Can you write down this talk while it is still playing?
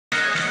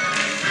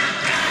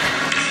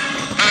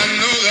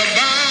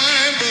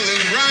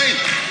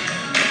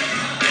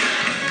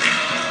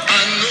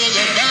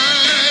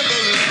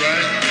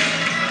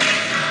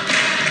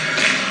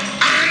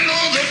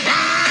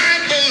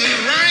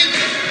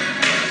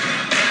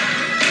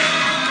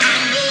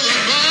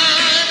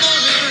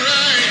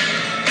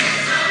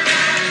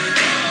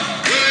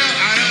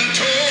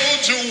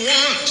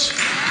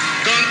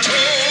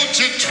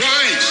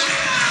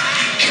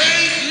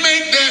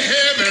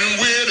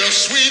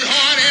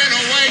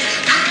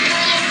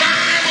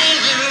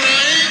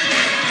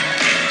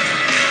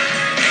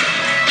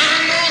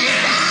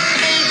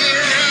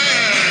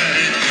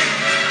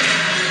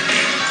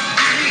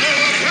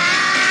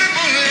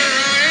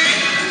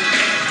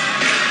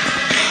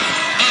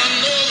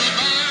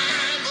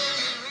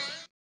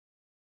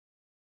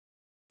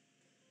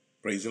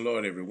Praise the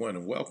Lord, everyone,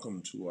 and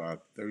welcome to our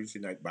Thursday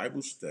night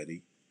Bible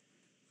study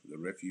for the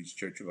Refuge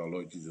Church of our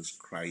Lord Jesus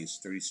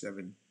Christ,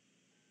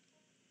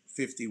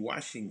 3750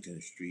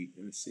 Washington Street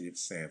in the city of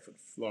Sanford,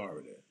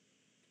 Florida.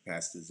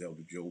 Pastor is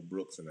Elder Joe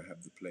Brooks, and I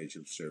have the pleasure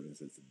of serving as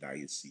the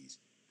diocese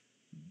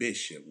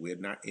bishop. We're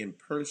not in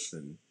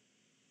person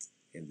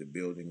in the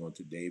building on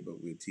today, but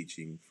we're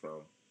teaching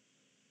from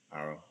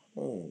our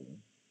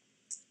home,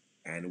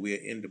 and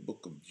we're in the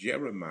book of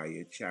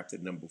Jeremiah, chapter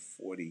number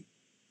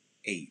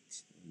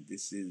 48.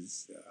 This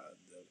is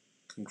the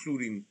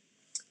concluding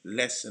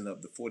lesson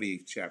of the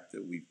 48th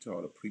chapter. We've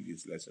taught a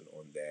previous lesson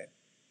on that.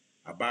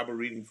 Our Bible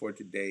reading for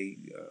today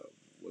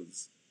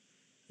was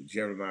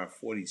Jeremiah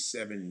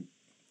 47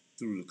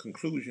 through the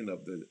conclusion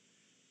of the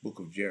book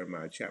of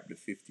Jeremiah, chapter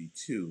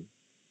 52.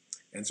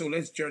 And so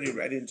let's journey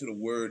right into the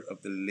word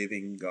of the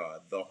living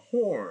God. The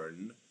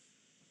horn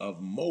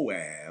of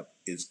Moab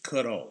is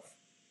cut off.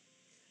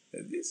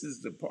 Now, this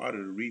is the part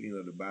of the reading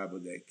of the Bible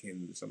that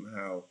can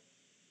somehow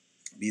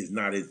be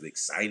not as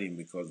exciting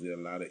because there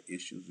are a lot of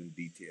issues and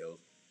details,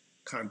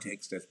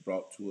 context that's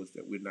brought to us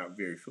that we're not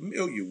very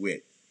familiar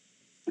with.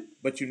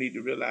 But you need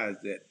to realize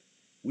that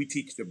we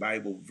teach the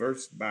Bible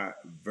verse by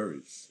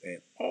verse,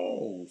 and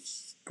all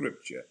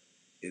scripture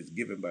is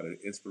given by the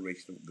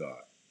inspiration of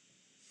God.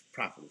 It's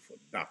profitable for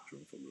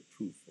doctrine, for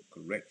reproof, for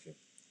correction,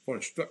 for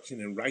instruction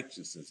in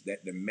righteousness,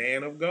 that the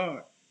man of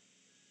God,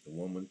 the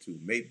woman too,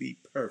 may be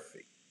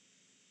perfect,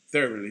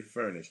 thoroughly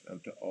furnished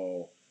unto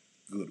all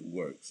good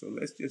works. So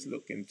let's just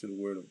look into the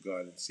word of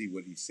God and see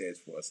what he says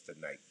for us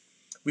tonight.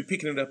 We're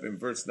picking it up in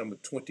verse number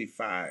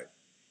 25.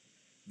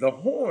 The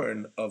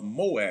horn of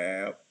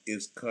Moab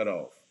is cut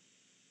off,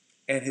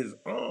 and his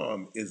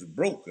arm is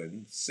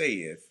broken,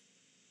 saith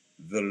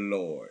the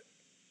Lord.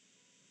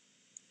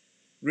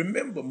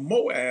 Remember,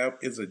 Moab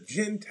is a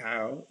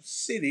Gentile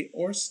city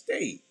or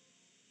state.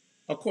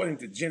 According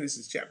to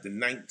Genesis chapter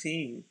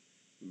 19,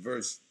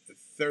 verse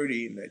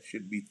 30, and that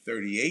should be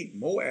 38,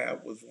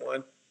 Moab was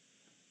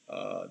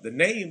the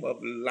name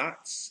of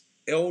Lot's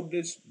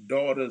eldest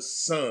daughter's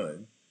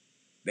son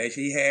that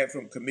she had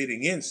from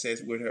committing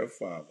incest with her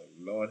father.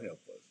 Lord help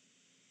us.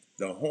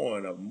 The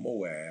horn of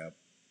Moab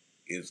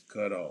is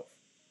cut off.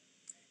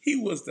 He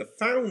was the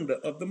founder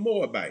of the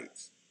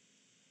Moabites.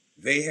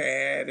 They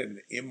had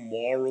an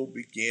immoral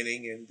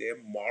beginning, and their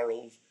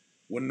morals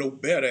were no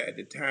better at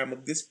the time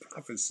of this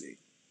prophecy.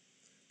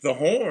 The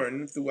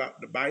horn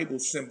throughout the Bible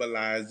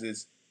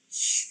symbolizes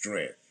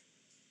strength.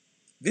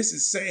 This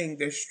is saying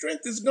their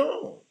strength is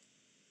gone.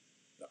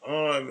 The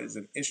arm is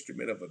an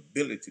instrument of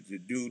ability to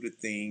do the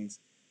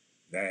things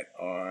that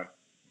are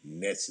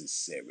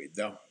necessary.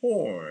 The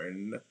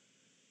horn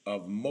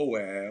of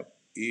Moab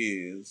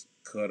is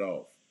cut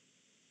off.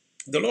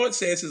 The Lord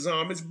says his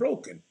arm is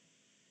broken,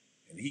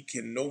 and he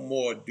can no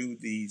more do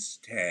these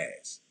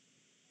tasks.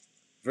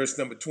 Verse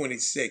number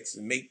 26,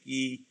 make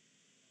ye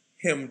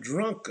him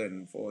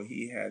drunken, for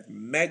he hath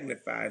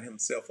magnified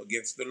himself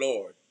against the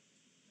Lord.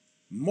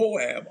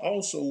 Moab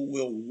also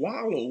will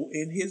wallow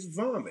in his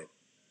vomit,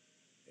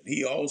 and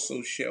he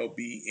also shall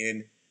be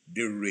in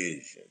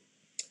derision.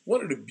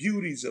 One of the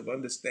beauties of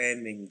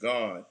understanding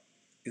God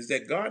is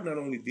that God not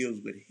only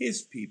deals with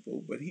his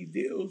people, but he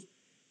deals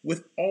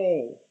with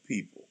all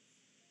people.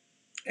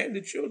 And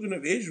the children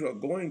of Israel are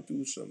going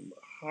through some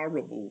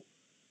horrible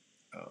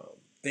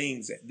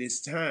things at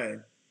this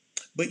time,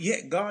 but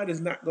yet God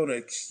is not going to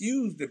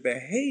excuse the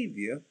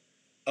behavior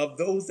of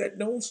those that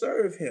don't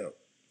serve him.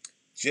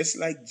 Just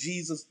like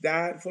Jesus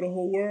died for the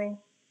whole world,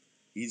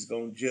 he's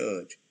going to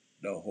judge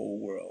the whole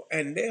world.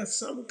 And there are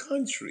some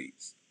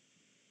countries,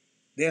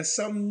 there are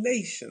some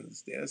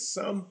nations, there are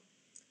some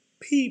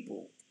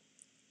people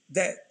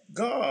that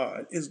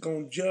God is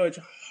going to judge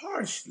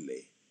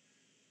harshly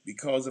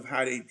because of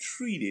how they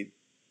treated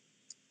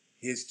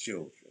his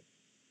children.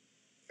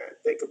 And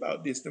think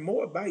about this. The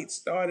Moabites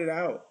started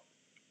out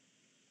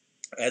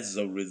as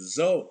a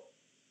result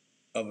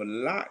of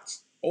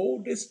Lot's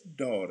oldest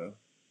daughter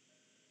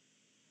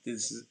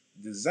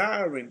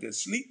desiring to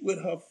sleep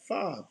with her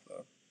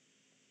father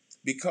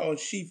because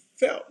she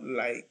felt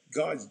like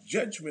God's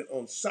judgment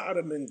on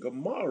Sodom and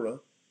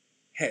Gomorrah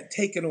had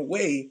taken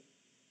away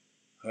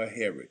her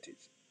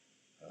heritage.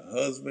 Her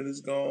husband is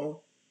gone.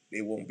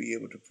 They won't be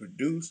able to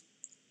produce.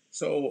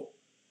 So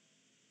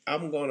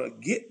I'm going to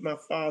get my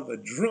father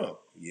drunk.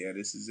 Yeah,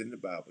 this is in the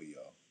Bible,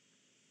 y'all.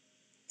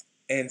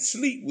 And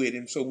sleep with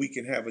him so we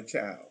can have a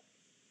child.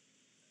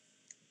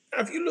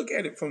 Now, if you look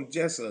at it from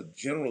just a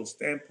general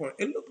standpoint,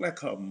 it looked like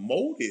her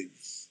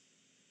motives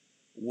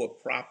were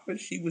proper.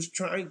 She was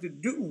trying to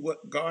do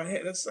what God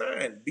had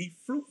assigned, be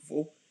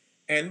fruitful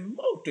and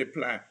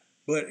multiply.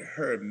 But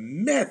her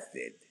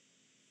method,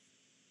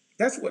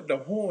 that's what the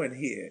horn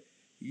here.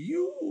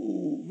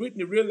 You need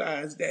to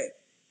realize that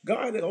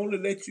God only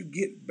let you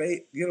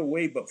get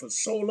away, but for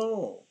so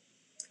long.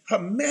 Her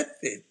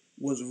method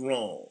was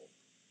wrong.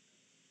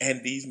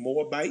 And these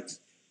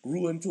Moabites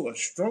grew into a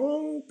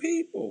strong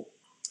people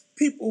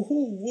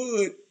who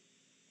would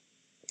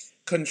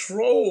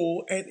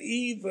control and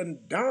even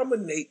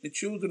dominate the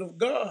children of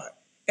God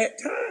at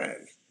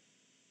times.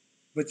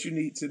 But you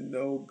need to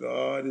know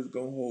God is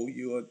going to hold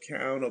you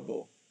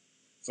accountable.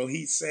 So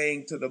he's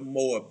saying to the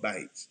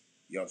Moabites,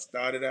 y'all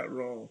started out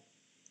wrong,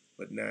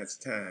 but now it's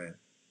time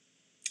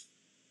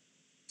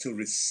to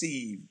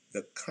receive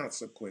the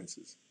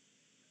consequences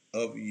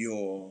of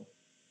your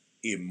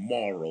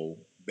immoral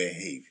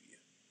behavior.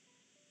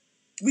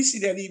 We see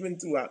that even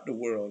throughout the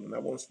world, and I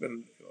won't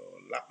spend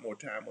a lot more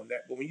time on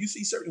that. But when you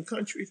see certain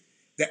countries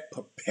that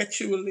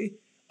perpetually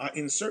are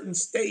in certain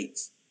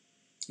states,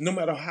 no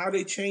matter how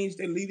they change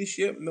their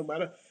leadership, no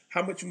matter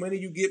how much money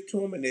you give to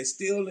them, and they're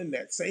still in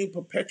that same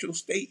perpetual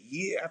state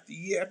year after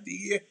year after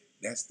year,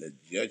 that's the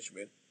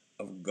judgment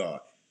of God.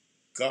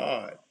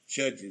 God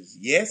judges,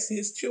 yes,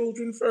 his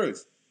children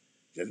first.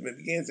 Judgment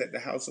begins at the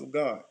house of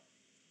God.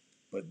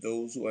 But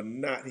those who are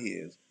not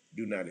his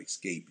do not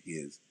escape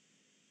his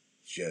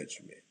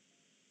judgment.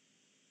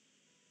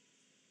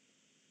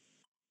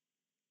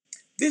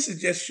 This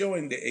is just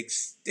showing the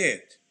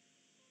extent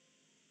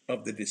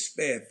of the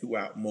despair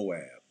throughout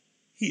Moab.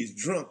 He is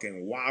drunk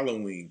and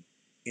wallowing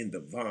in the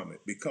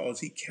vomit because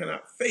he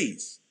cannot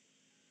face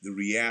the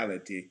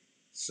reality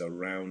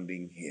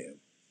surrounding him.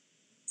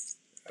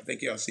 I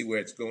think y'all see where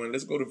it's going.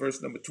 Let's go to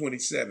verse number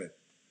 27.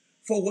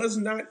 For was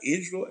not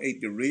Israel a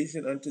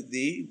derision unto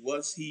thee?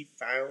 Was he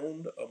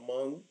found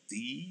among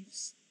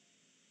thieves?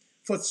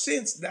 For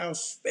since thou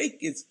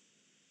spakest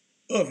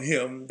of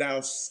him,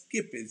 thou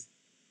skippest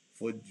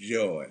for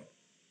joy.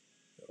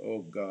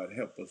 Oh God,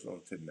 help us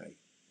on tonight.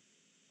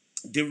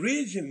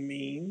 Derision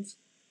means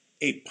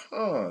a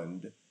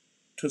pond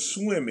to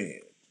swim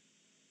in.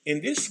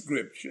 In this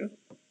scripture,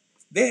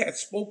 they had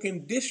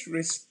spoken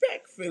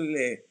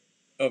disrespectfully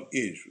of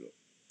Israel.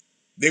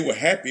 They were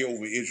happy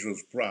over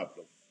Israel's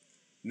problem.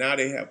 Now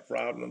they have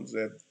problems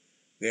of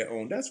their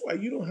own. That's why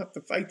you don't have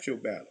to fight your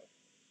battle.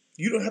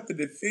 You don't have to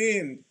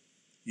defend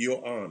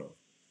your honor.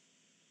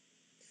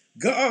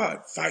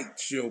 God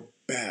fights your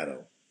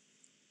battle.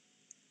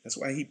 That's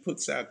why he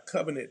puts out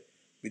covenant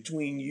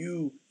between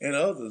you and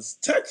others.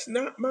 Touch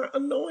not my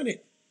anointed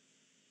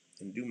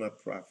and do my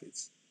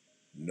prophets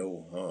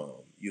no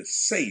harm. You're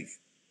safe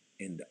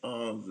in the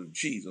arms of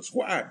Jesus.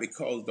 Why?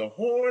 Because the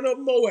horn of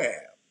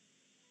Moab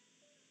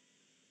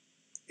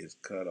is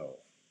cut off.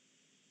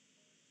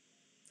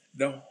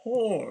 The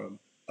horn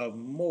of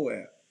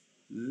Moab.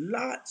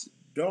 Lot's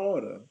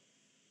daughter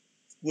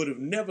would have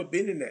never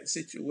been in that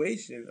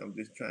situation. I'm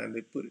just trying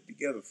to put it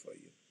together for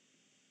you.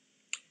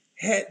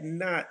 Had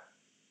not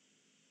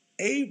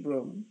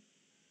Abram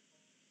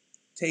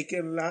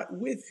taken Lot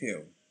with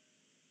him.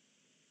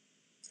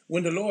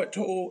 When the Lord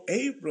told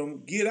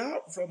Abram, get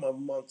out from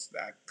amongst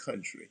thy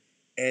country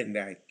and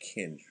thy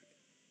kindred.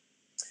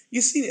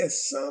 You see,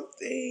 there's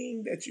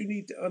something that you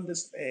need to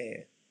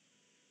understand.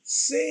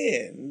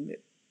 Sin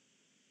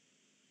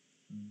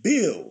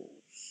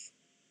builds.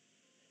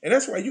 And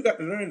that's why you got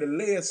to learn to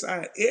lay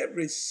aside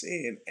every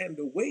sin and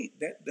the weight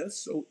that does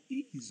so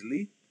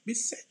easily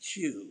beset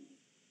you.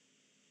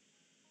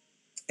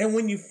 And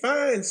when you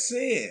find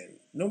sin,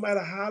 no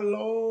matter how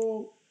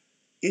long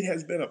it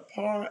has been a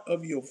part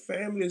of your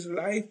family's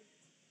life,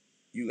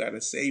 you got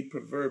to say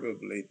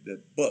proverbially,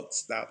 the buck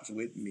stops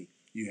with me.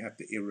 You have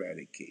to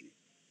eradicate it.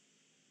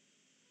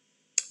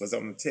 Because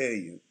I'm going to tell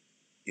you,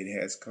 it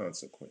has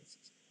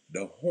consequences.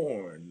 The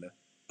horn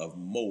of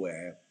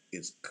Moab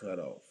is cut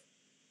off.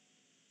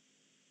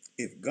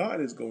 If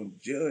God is going to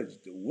judge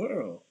the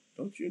world,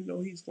 don't you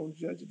know he's going to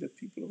judge the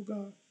people of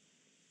God?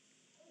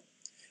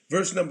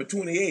 Verse number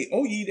 28,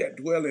 O ye that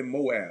dwell in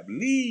Moab,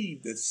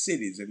 leave the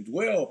cities and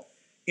dwell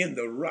in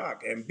the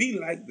rock, and be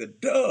like the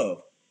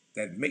dove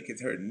that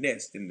maketh her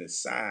nest in the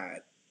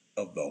side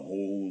of the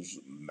hole's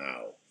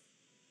mouth.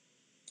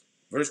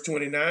 Verse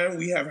 29,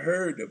 we have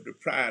heard of the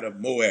pride of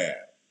Moab.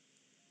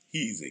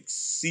 He's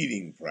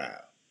exceeding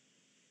proud.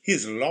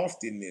 His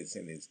loftiness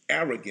and his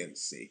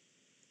arrogancy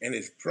and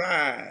his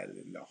pride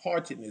and the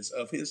haughtiness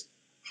of his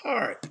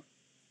heart.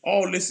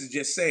 All this is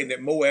just saying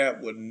that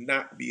Moab will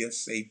not be a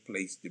safe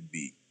place to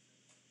be.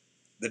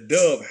 The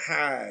dove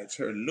hides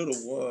her little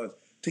ones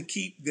to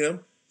keep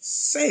them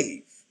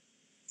safe.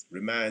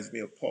 Reminds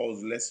me of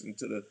Paul's lesson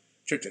to the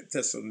church at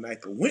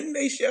Thessalonica. When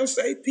they shall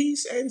say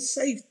peace and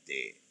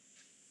safety,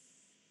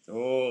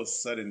 oh,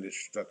 sudden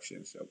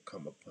destruction shall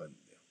come upon them.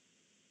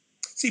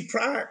 See,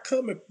 pride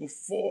cometh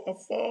before a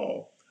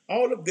fall.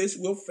 All of this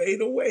will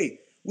fade away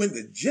when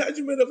the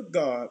judgment of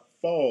God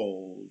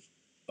falls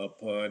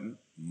upon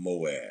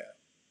Moab.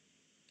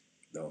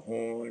 The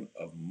horn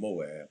of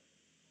Moab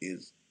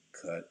is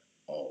cut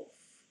off.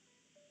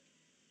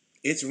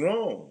 It's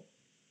wrong,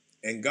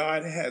 and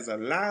God has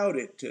allowed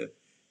it to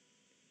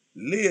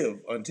live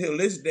until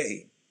this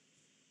day.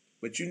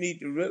 But you need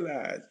to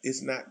realize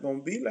it's not going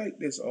to be like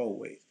this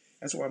always.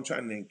 That's why I'm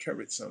trying to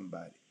encourage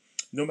somebody.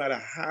 No matter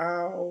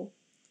how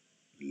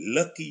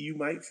lucky you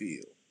might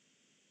feel,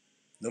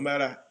 no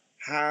matter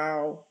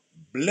how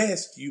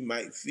blessed you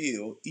might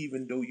feel,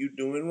 even though you're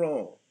doing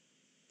wrong,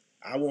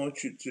 I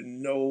want you to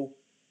know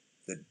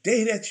the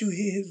day that you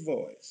hear his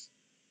voice,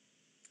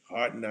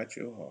 harden not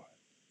your heart.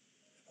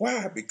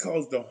 Why?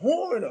 Because the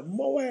horn of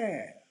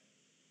Moab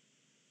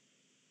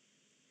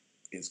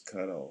is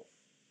cut off.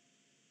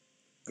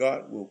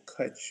 God will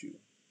cut you.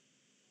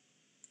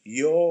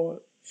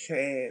 Your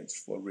chance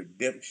for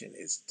redemption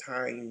is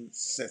time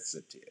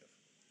sensitive.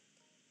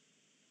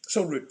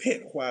 So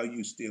repent while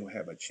you still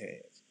have a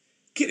chance.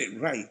 Get it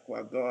right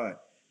while God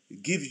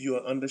gives you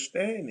an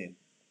understanding.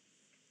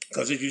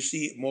 Because as you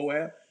see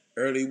Moab,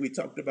 earlier we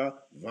talked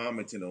about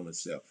vomiting on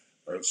itself.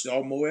 Or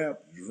saw Moab,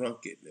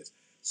 drunkenness.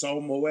 Saw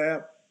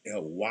Moab,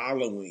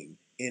 wallowing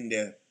in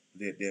their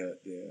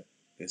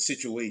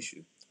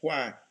situation.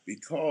 Why?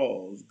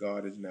 Because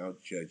God is now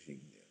judging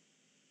them.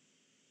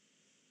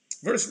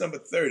 Verse number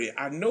 30,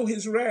 I know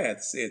his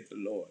wrath, said the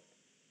Lord,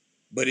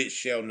 but it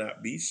shall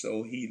not be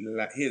so.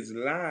 His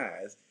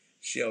lies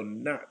shall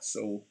not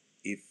so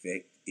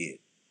effect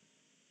it.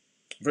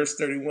 Verse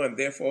 31,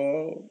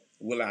 therefore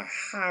will I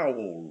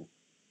howl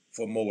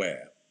for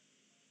Moab,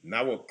 and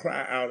I will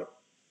cry out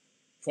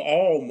for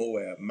all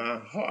Moab. My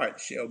heart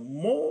shall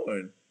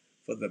mourn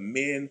for the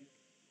men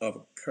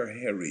of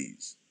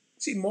Kirheres.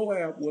 See,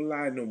 Moab will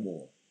lie no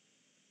more.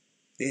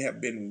 They have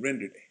been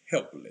rendered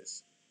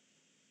helpless.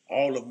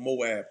 All of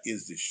Moab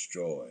is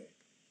destroyed.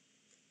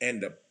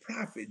 And the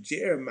prophet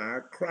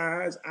Jeremiah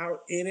cries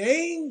out in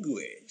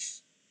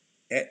anguish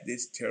at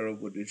this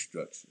terrible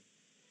destruction.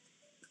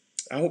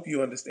 I hope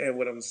you understand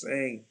what I'm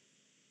saying.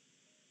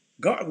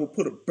 God will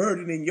put a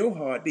burden in your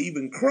heart to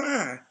even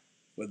cry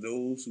for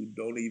those who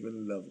don't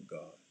even love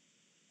God.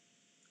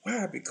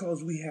 Why?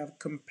 Because we have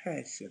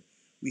compassion.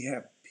 We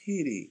have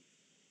pity.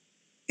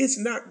 It's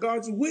not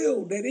God's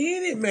will that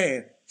any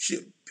man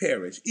should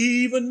perish,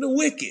 even the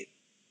wicked.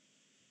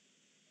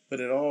 But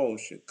it all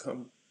should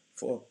come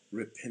for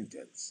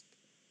repentance.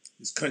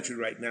 This country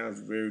right now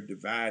is very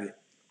divided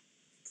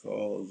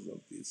because of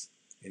this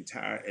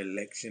entire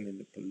election and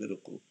the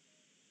political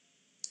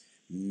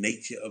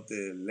nature of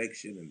the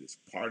election and this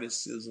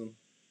partisanship.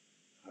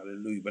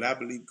 Hallelujah. But I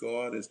believe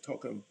God is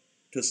talking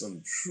to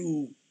some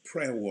true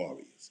prayer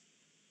warriors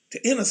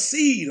to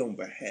intercede on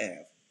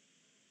behalf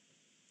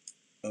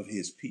of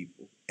his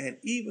people and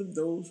even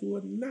those who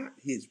are not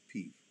his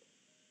people.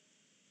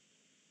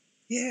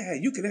 Yeah,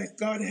 you can ask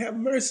God to have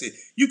mercy.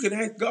 You can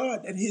ask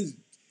God that his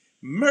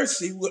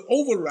mercy would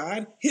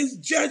override his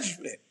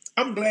judgment.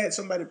 I'm glad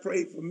somebody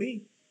prayed for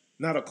me,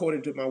 not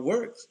according to my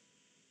works,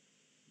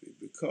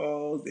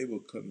 because they were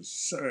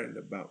concerned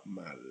about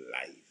my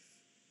life.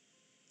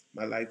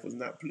 My life was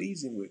not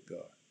pleasing with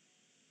God.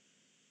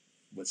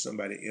 But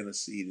somebody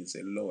interceded and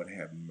said, Lord,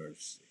 have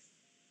mercy.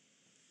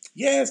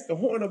 Yes, the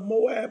horn of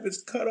Moab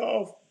is cut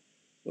off,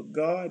 but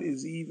God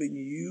is even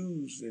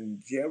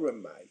using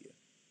Jeremiah,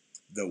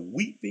 the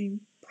weeping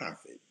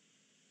prophet,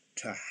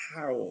 to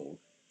howl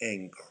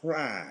and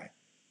cry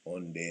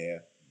on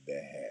their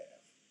behalf.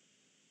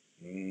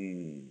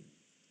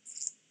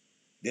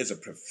 There's a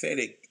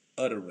prophetic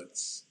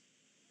utterance.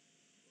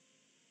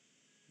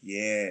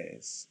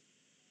 Yes.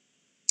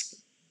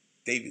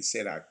 David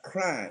said, I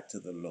cried to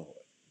the Lord,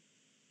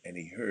 and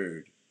he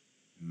heard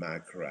my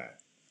cry.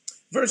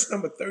 Verse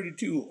number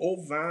 32,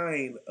 O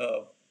vine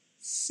of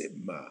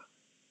Sibmah,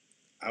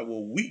 I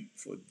will weep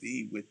for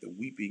thee with the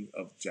weeping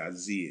of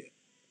Jazer.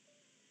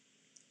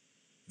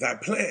 Thy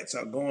plants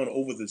are gone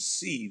over the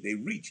sea. They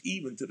reach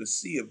even to the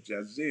sea of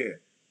Jazer.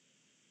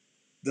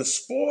 The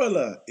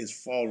spoiler is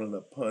fallen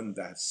upon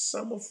thy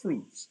summer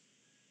fruits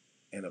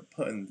and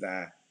upon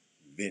thy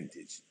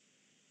vintage.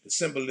 The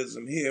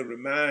symbolism here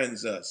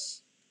reminds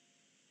us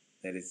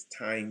that it's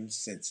time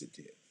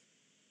sensitive.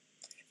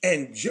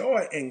 And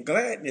joy and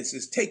gladness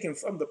is taken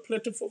from the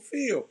plentiful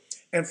field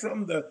and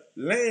from the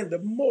land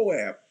of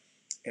Moab.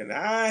 And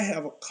I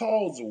have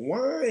caused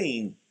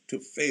wine to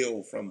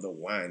fail from the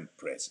wine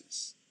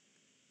presses.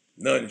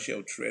 None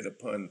shall tread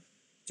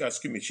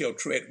shall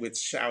tread with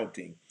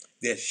shouting.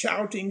 Their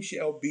shouting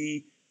shall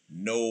be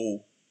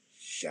no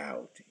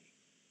shouting.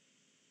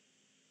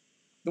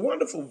 The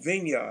wonderful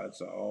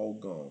vineyards are all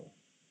gone.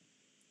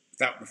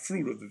 Without the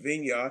fruit of the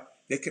vineyard,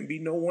 there can be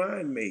no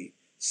wine made.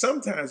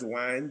 Sometimes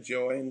wine,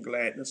 joy, and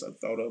gladness are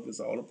thought of as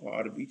all a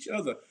part of each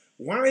other.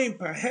 Wine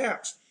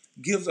perhaps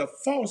gives a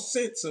false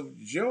sense of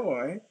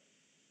joy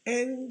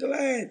and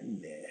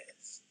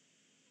gladness.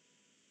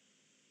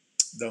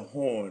 The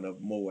horn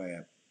of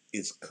Moab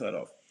is cut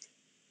off.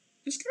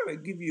 Just kind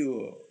of give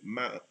you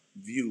my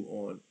view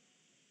on,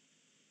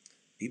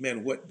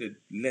 amen, what the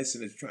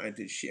lesson is trying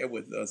to share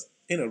with us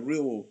in a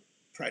real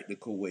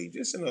practical way.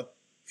 Just in a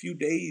few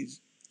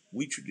days,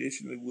 we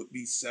traditionally would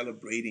be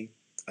celebrating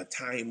a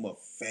time of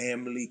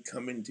family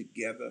coming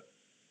together.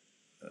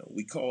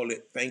 We call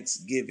it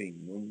Thanksgiving,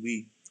 when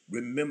we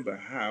remember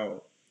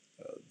how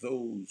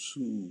those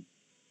who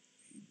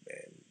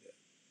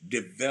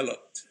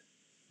developed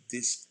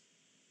this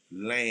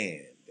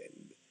land,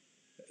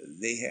 and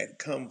they had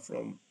come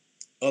from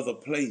other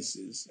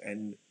places,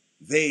 and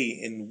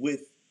they, and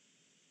with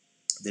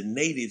the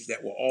natives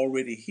that were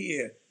already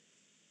here,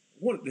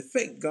 wanted to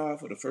thank God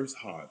for the first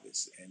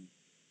harvest, and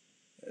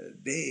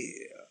they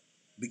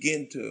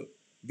begin to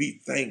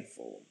be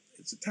thankful.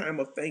 It's a time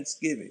of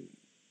Thanksgiving.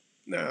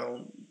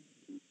 Now,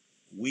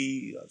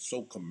 we are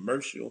so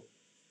commercial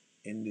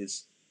in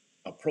this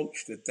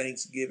approach to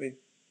Thanksgiving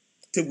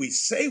till we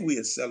say we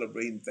are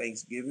celebrating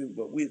Thanksgiving,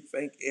 but we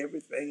thank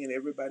everything and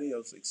everybody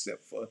else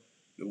except for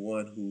the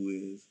one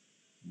who is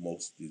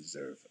most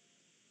deserving.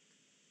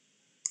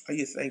 Are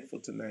you thankful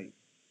tonight?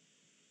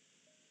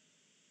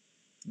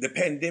 The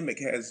pandemic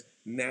has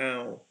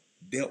now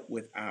dealt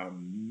with our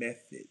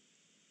method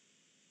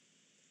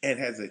and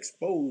has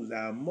exposed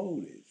our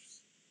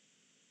motives.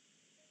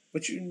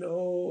 But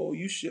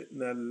you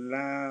shouldn't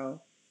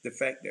allow the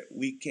fact that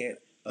we can't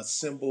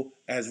assemble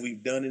as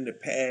we've done in the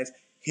past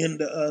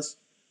hinder us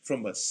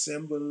from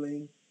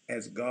assembling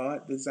as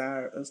God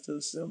desires us to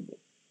assemble.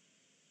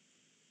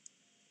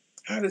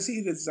 How does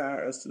He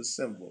desire us to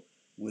assemble?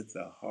 With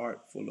a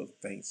heart full of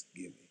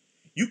thanksgiving.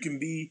 You can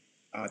be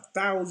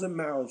 1,000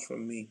 miles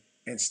from me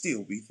and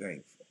still be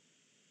thankful.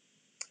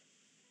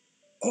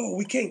 Oh,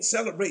 we can't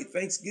celebrate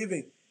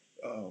Thanksgiving.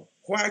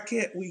 Why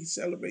can't we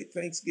celebrate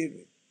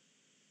Thanksgiving?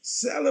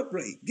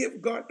 Celebrate.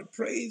 Give God the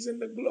praise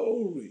and the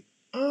glory.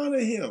 Honor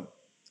Him.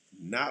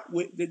 Not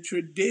with the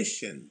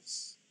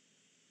traditions.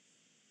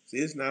 See,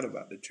 it's not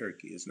about the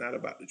turkey. It's not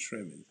about the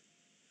trimming.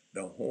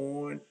 The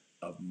horn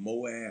of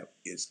Moab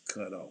is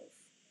cut off.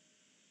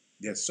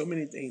 There's so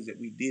many things that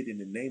we did in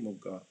the name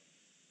of God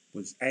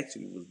was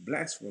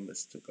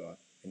blasphemous to God.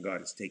 And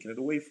God has taken it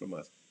away from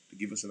us to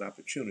give us an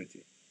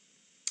opportunity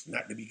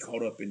not to be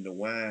caught up in the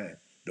wine.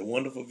 The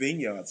wonderful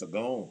vineyards are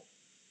gone.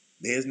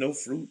 There's no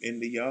fruit in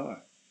the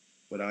yard.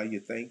 But are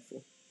you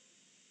thankful?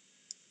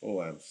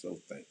 Oh, I'm so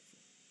thankful.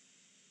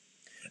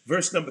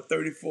 Verse number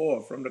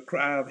 34, from the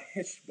cry of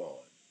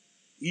Heshbon,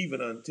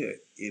 even unto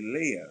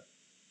Eliah,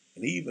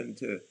 and even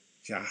to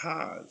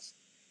Jahaz,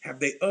 have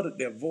they uttered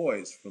their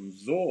voice from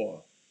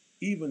Zor,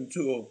 even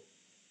to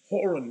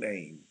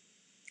Horonaim,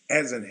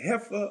 as an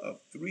heifer of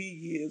 3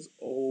 years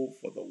old,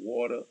 for the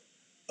water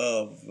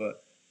of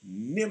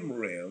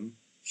Nimrim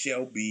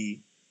shall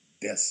be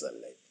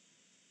desolate.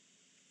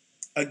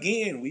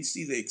 Again, we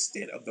see the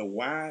extent of the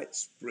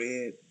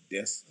widespread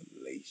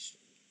desolation.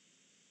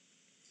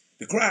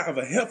 The cry of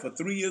a heifer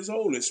 3 years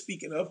old is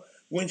speaking of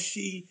when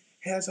she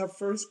has her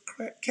first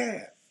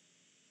calf.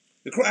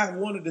 The cry of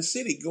one of the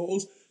city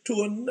goes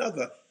to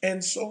another,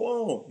 and so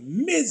on.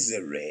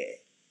 Misery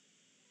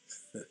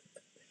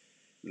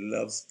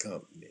loves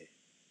company.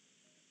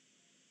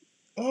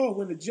 Oh,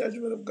 when the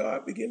judgment of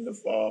God begins to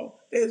fall,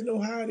 there's no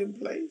hiding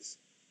place.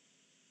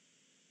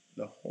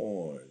 The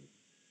horn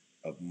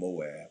of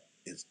Moab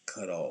is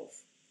cut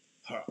off.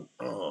 Her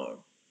arm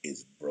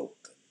is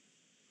broken.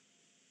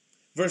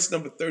 Verse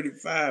number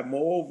 35,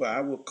 moreover,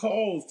 I will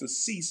cause to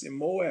cease in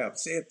Moab,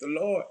 saith the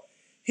Lord,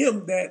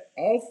 him that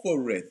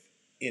offereth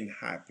in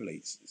high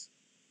places,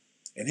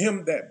 and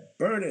him that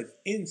burneth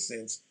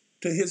incense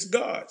to his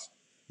gods.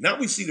 Now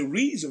we see the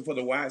reason for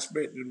the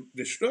widespread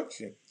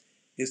destruction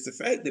is the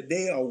fact that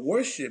they are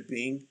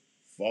worshiping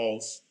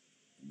false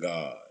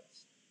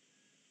gods.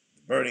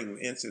 The burning of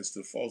incense to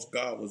the false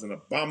god was an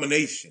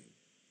abomination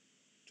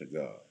to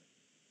God.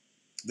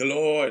 The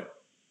Lord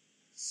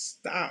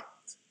stopped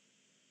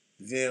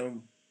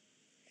them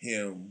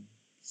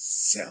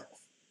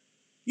himself.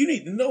 You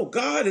need to know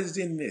God is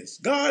in this.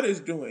 God is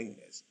doing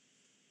this.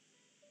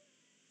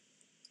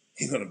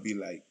 You're going to be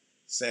like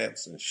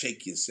Samson,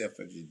 shake yourself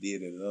as you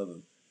did at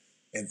others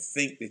and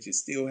think that you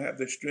still have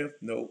the strength.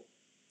 No,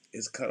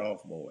 it's cut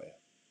off, Moab.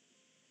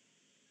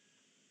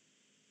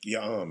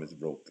 Your arm is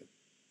broken.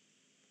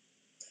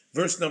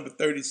 Verse number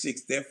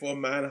 36, therefore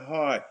mine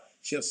heart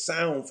shall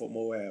sound for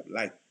Moab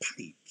like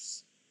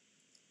pipes,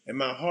 and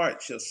my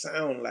heart shall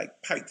sound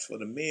like pipes for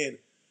the men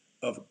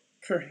of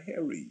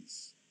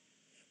Kirheres,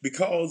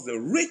 because the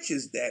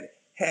riches that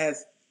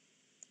hath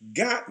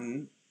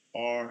gotten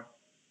are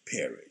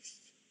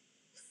perished.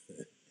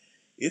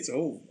 It's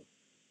over.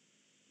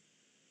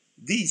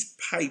 These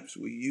pipes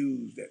were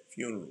used at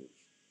funerals.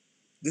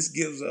 This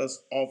gives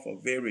us off a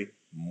very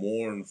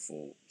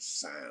mournful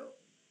sound.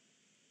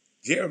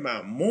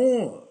 Jeremiah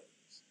mourns,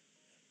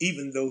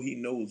 even though he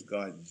knows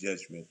God's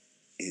judgment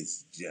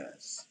is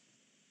just.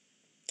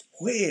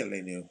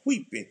 Wailing and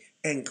weeping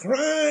and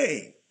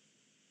crying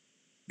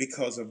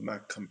because of my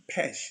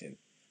compassion,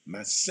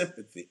 my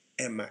sympathy,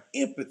 and my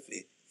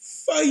empathy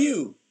for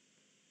you.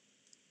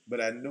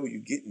 But I know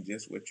you're getting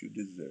just what you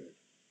deserve.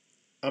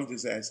 I'm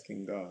just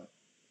asking God,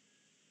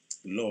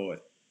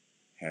 Lord,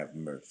 have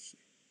mercy.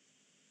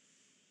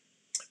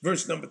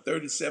 Verse number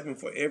 37,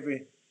 for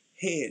every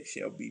head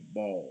shall be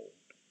bald,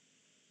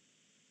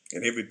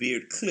 and every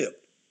beard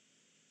clipped.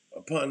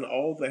 Upon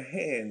all the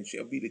hands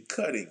shall be the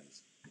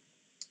cuttings,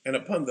 and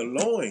upon the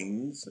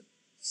loins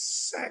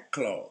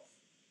sackcloth.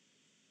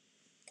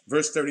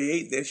 Verse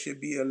 38, there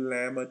should be a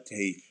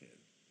lamentation,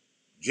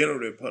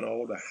 generally upon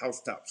all the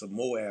housetops of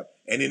Moab,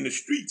 and in the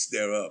streets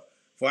thereof.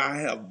 For I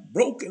have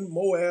broken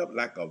Moab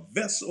like a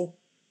vessel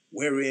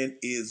wherein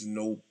is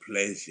no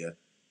pleasure,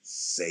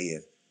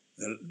 saith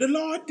the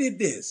Lord did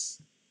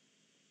this.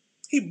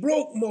 He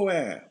broke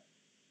Moab.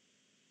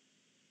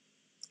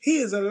 He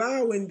is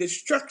allowing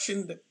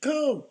destruction to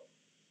come.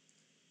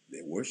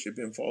 They're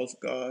worshiping false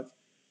gods.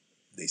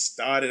 They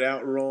started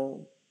out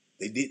wrong.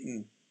 They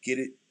didn't get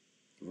it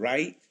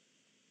right.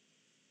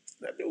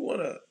 And I do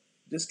want to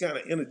just kind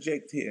of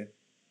interject here.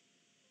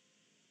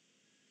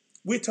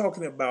 We're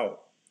talking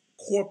about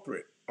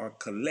corporate or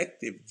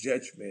collective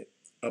judgment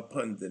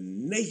upon the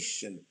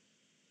nation,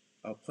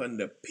 upon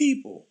the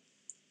people,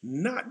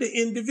 not the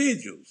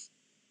individuals.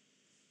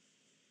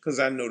 Because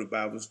I know the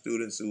Bible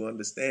students who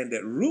understand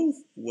that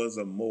Ruth was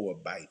a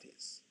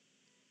Moabitess.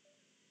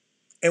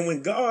 And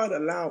when God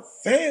allowed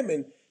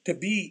famine to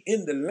be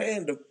in the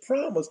land of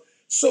promise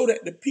so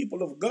that the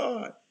people of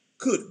God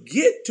could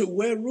get to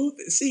where Ruth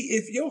is. See,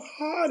 if your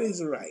heart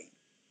is right,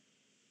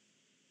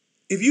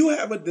 if you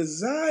have a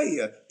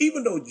desire,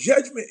 even though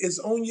judgment is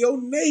on your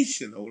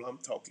nation, oh, I'm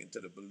talking to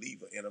the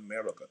believer in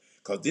America,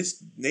 because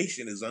this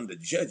nation is under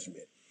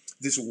judgment.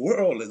 This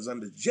world is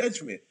under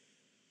judgment,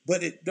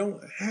 but it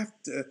don't have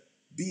to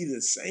be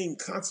the same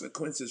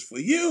consequences for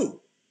you.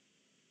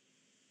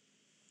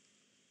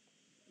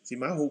 See,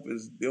 my hope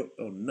is built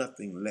on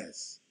nothing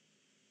less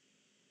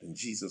than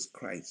Jesus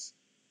Christ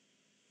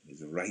and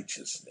his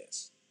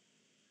righteousness.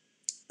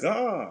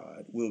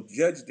 God will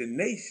judge the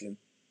nation,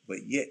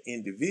 but yet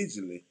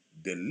individually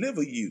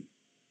deliver you.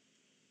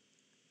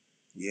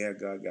 Yeah,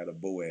 God got a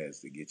Boaz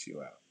to get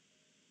you out.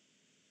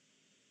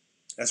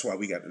 That's why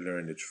we got to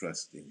learn to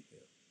trust in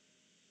him.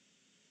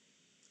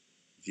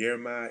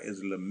 Jeremiah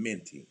is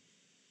lamenting.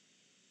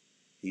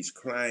 He's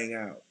crying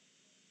out.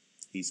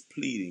 He's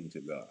pleading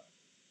to God.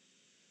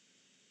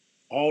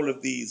 All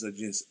of these are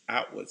just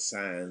outward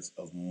signs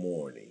of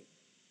mourning.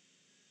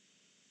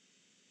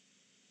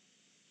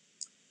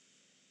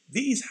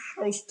 These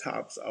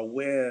housetops are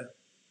where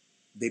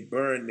they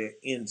burn their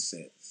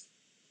incense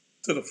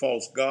to the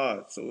false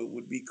god, so it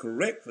would be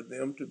correct for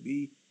them to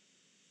be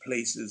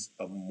places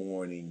of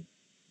mourning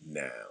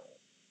now.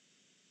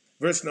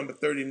 Verse number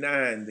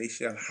 39, they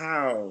shall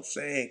howl,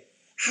 saying,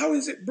 how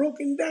is it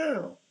broken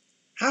down?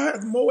 How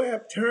hath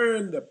Moab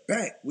turned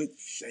back with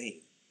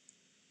shame?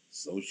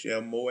 So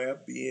shall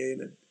Moab be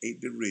in a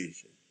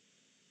derision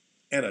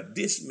and a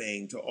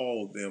dismaying to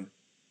all them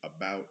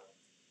about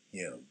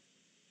him.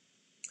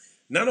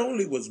 Not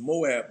only was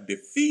Moab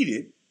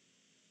defeated,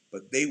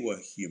 but they were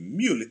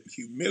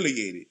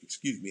humiliated,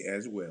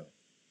 as well.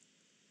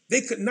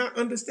 They could not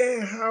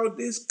understand how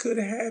this could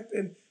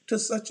happen to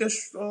such a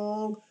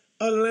strong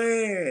a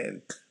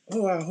land.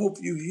 Oh, I hope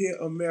you hear,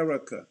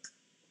 America.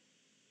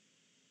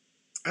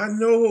 I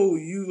know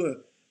you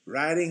are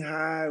riding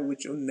high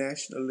with your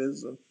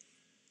nationalism.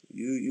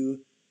 You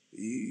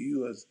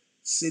are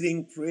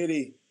sitting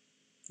pretty.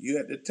 You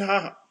at the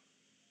top.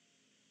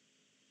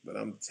 But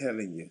I'm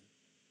telling you,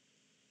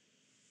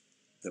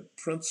 the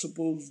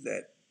principles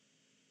that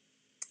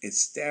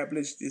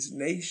established this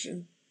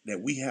nation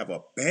that we have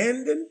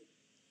abandoned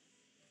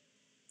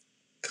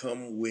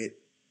come with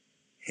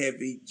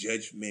heavy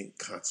judgment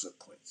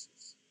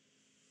consequences.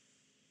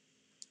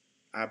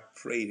 I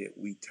pray that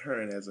we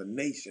turn as a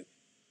nation.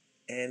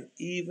 And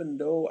even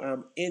though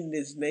I'm in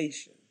this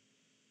nation,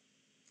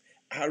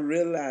 I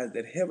realize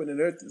that heaven and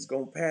earth is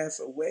going to pass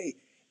away.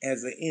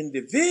 As an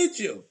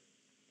individual,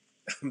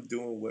 I'm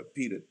doing what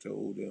Peter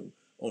told them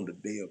on the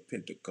day of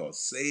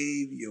Pentecost.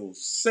 Save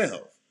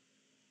yourself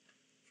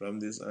from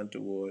this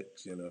untoward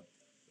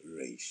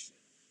generation.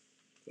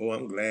 Oh,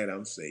 I'm glad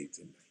I'm saved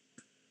tonight.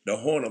 The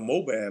horn of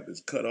Moab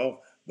is cut off,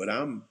 but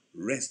I'm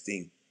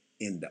resting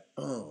in the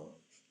arms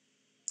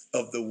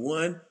of the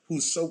one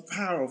who's so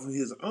powerful.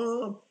 His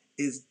arm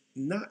is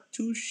not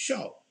too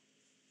short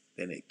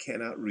that it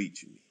cannot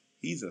reach me.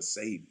 He's a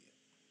savior.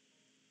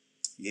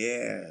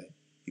 Yeah,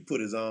 he put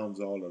his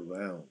arms all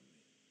around me.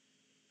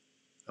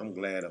 I'm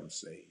glad I'm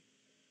saved.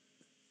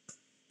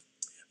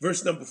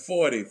 Verse number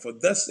 40, for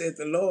thus saith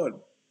the Lord,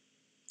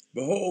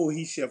 behold,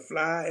 he shall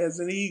fly as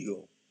an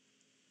eagle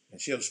and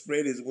shall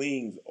spread his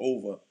wings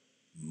over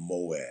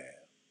Moab.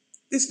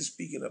 This is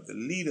speaking of the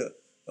leader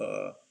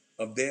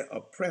of their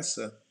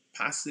oppressor,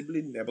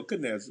 possibly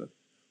Nebuchadnezzar,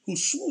 who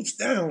swoops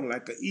down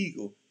like an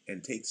eagle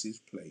and takes his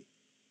prey.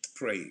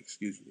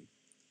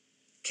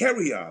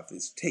 Kerioth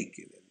is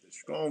taken, and the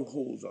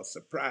strongholds are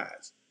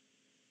surprised,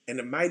 and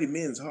the mighty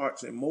men's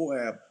hearts in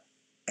Moab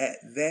at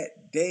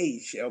that day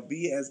shall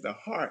be as the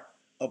heart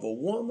of a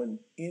woman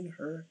in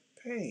her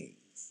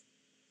pains.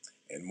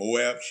 And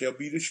Moab shall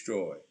be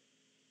destroyed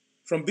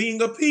from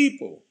being a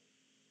people,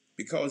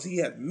 because he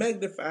hath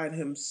magnified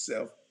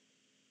himself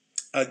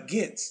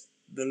against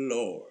the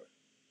Lord.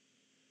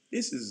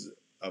 This is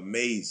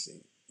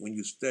amazing when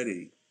you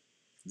study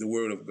the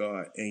Word of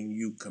God and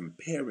you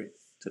compare it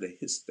to the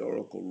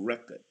historical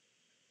record.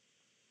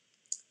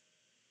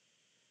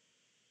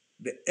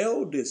 The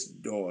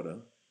eldest daughter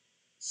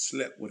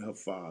slept with her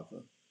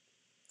father,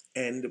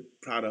 and the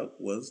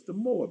product was the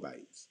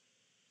Moabites.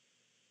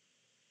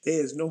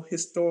 There is no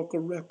historical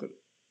record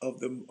of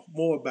the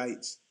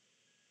Moabites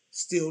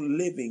still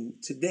living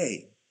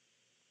today.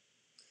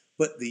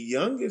 But the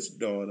youngest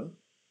daughter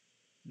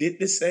did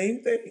the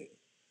same thing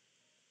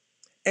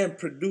and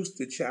produced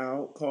a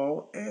child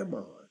called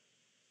Ammon.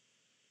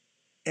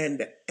 And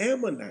the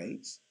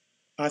Ammonites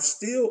are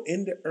still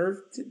in the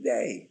earth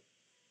today.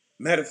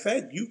 Matter of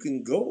fact, you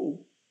can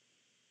go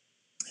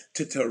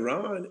to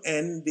Tehran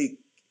and the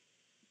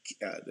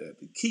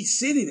the key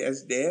city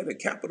that's there, the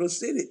capital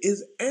city,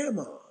 is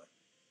Ammon,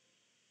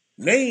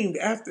 named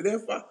after their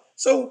father.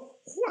 So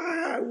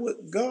why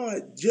would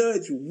God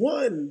judge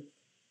one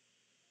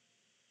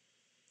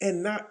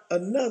and not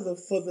another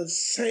for the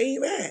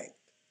same act?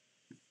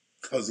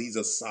 Because he's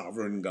a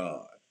sovereign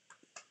God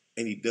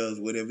and he does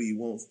whatever he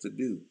wants to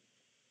do.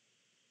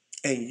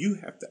 And you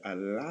have to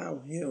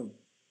allow him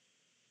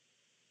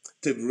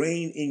to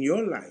reign in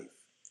your life.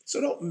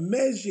 So don't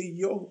measure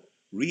your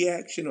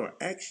reaction or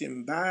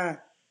action by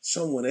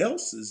someone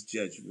else's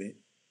judgment.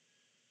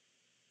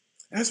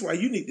 That's why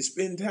you need to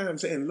spend time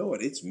saying,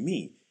 Lord, it's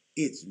me.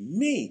 It's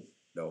me.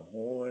 The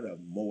horn of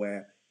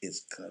Moab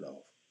is cut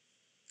off.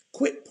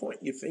 Quit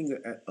pointing your finger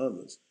at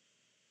others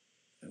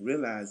and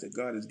realize that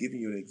God is giving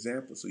you an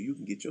example so you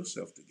can get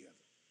yourself together.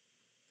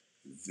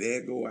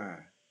 There go I,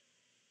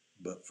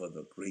 but for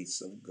the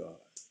grace of God.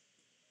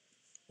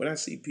 When I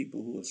see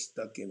people who are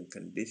stuck in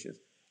conditions,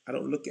 I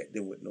don't look at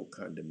them with no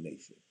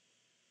condemnation.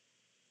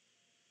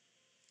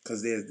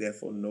 Because there's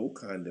therefore no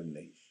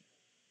condemnation.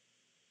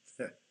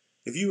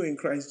 If you're in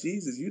Christ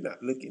Jesus, you're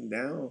not looking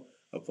down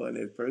upon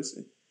that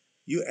person.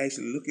 You're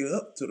actually looking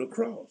up to the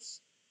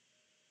cross.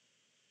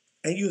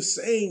 And you're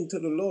saying to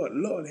the Lord,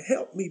 Lord,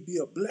 help me be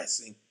a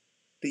blessing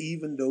to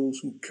even those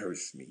who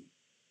curse me.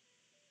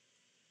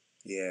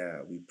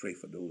 Yeah, we pray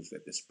for those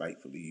that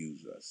despitefully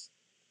use us.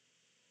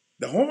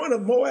 The horn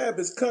of Moab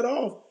is cut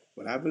off,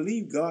 but I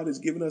believe God has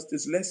given us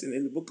this lesson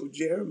in the book of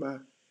Jeremiah,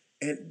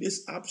 and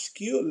this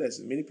obscure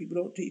lesson. Many people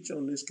don't teach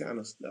on this kind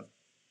of stuff.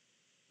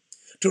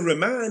 To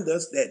remind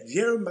us that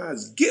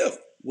Jeremiah's gift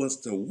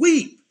was to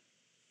weep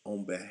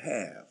on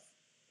behalf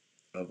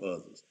of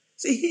others.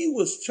 See, he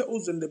was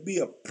chosen to be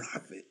a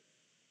prophet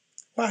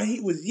while he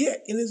was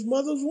yet in his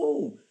mother's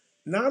womb.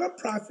 Not a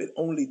prophet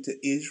only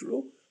to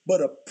Israel,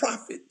 but a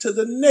prophet to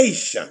the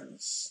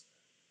nations.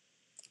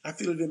 I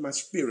feel it in my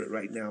spirit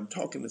right now. I'm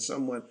talking to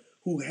someone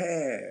who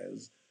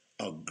has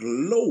a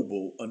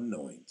global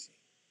anointing.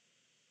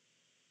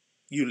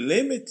 You're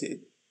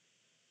limited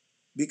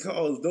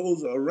because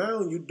those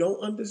around you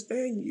don't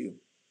understand you.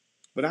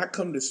 But I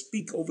come to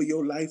speak over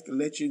your life to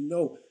let you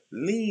know,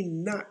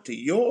 lean not to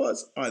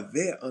yours or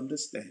their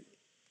understanding,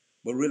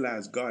 but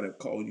realize God has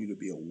called you to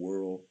be a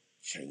world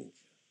changer.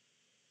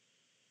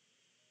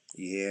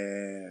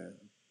 Yeah,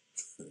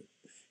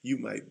 you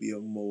might be a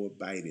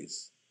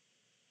Moabitess,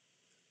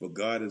 but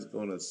God is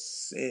going to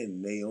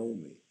send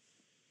Naomi.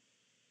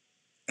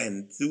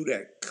 And through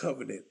that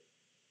covenant,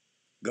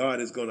 God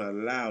is going to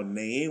allow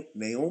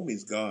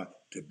Naomi's God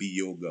to be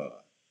your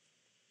God.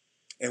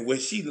 And where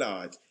she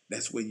lodged,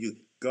 that's where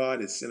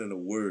God is sending a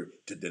word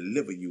to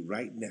deliver you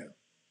right now.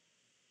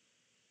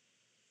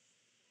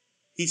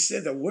 He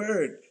sent a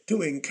word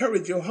to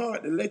encourage your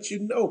heart, to let you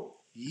know,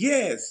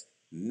 yes,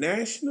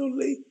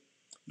 nationally,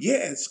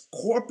 yes,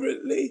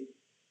 corporately,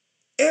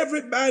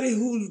 everybody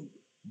who's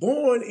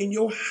born in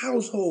your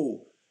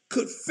household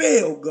could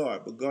fail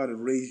God, but God has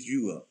raised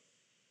you up.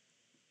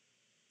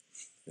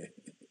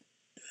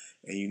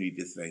 And you need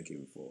to thank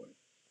him for it.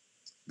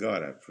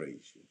 God, I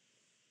praise you.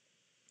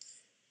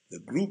 The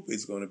group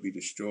is going to be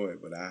destroyed,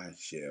 but I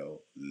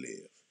shall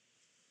live.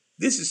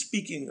 This is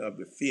speaking of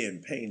the fear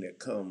and pain that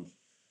comes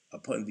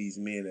upon these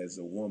men as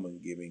a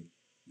woman giving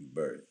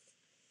birth.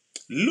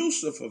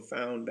 Lucifer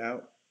found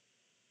out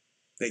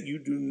that you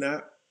do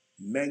not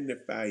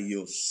magnify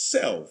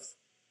yourself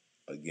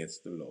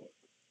against the Lord.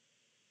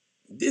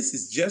 This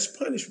is just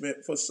punishment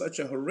for such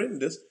a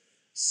horrendous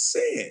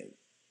sin.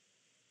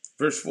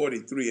 Verse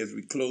 43, as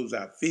we close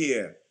out,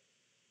 fear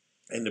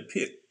and the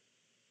pit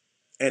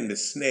and the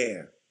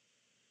snare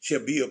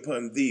shall be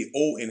upon thee,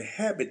 O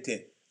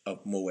inhabitant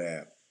of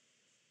Moab,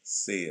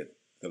 saith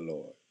the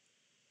Lord.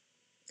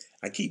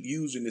 I keep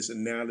using this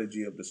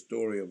analogy of the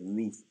story of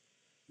Ruth,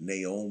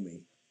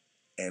 Naomi,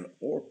 and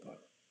Orpah.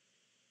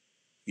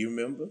 You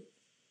remember?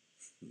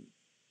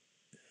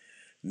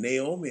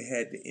 Naomi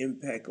had the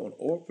impact on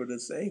Orpah the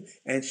same.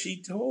 And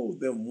she told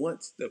them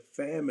once the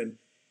famine,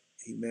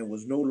 amen,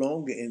 was no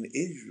longer in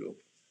Israel,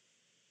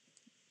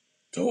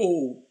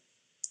 told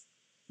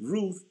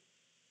Ruth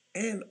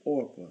and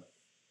Orpah,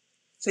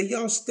 say,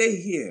 y'all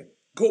stay here.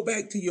 Go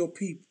back to your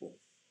people.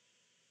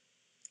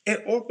 And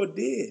Orpah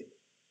did.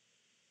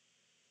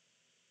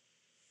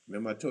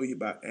 Remember I told you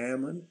about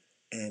Ammon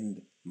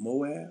and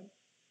Moab?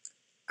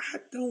 I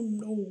don't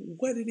know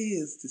what it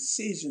is,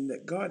 decision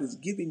that God is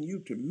giving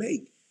you to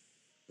make,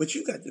 but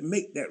you got to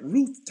make that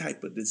Ruth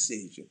type of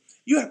decision.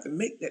 You have to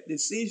make that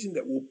decision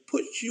that will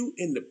put you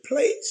in the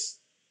place.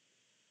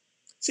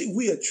 See,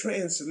 we are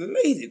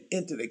translated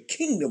into the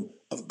kingdom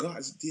of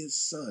God's dear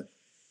Son.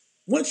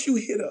 Once you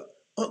hit a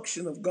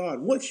unction of God,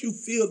 once you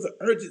feel the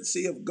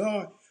urgency of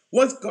God,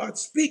 once God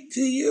speaks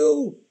to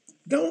you,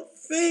 don't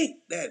think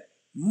that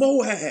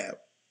Moab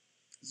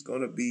is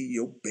going to be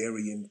your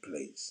burying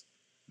place.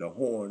 The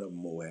horn of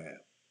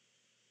Moab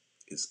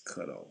is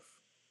cut off.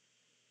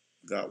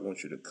 God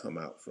wants you to come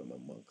out from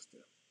amongst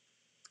them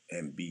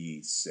and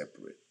be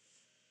separate,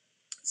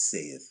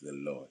 saith the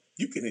Lord.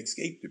 You can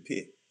escape the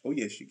pit. Oh,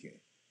 yes, you can.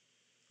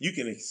 You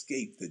can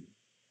escape the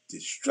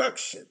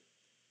destruction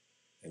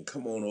and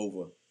come on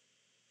over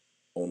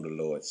on the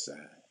Lord's side.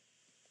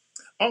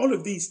 All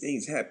of these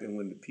things happen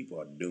when the people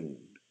are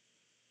doomed.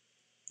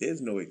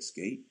 There's no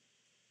escape.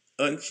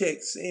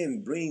 Unchecked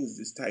sin brings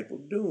this type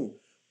of doom,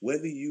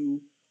 whether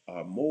you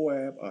are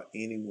Moab or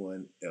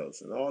anyone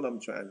else. And all I'm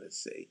trying to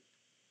say,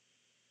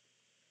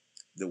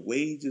 the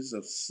wages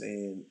of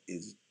sin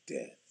is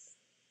death.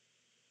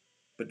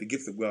 But the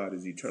gift of God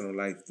is eternal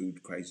life through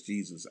Christ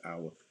Jesus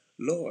our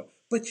Lord.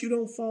 But you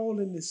don't fall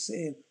into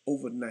sin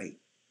overnight.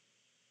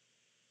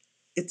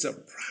 It's a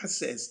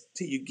process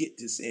till you get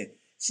to sin.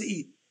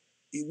 See,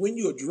 when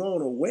you're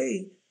drawn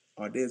away,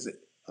 or there's a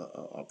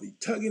be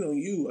tugging on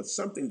you, or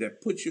something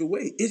that puts you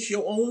away, it's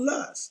your own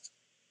lust.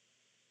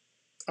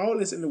 All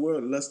this in the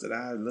world, lust of the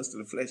eyes, lust of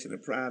the flesh, and the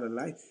pride of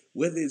life,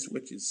 whether it's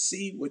what you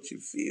see, what you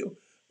feel,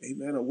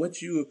 amen, or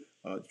what you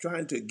are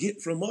trying to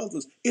get from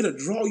others, it'll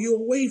draw you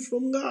away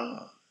from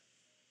God.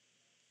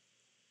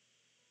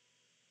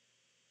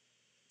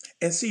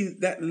 And see,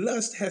 that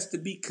lust has to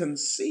be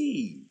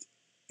conceived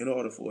in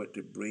order for it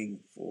to bring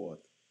forth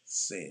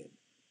sin.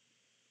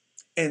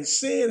 And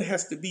sin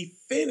has to be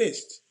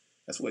finished.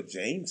 That's what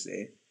James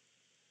said,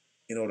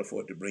 in order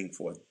for it to bring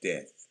forth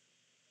death.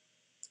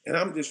 And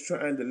I'm just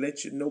trying to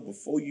let you know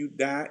before you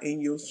die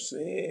in your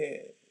sin,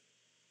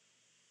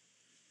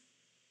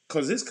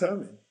 because it's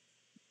coming.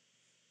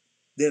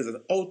 There's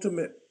an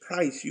ultimate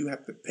price you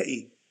have to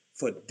pay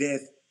for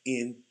death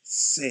in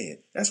sin.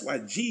 That's why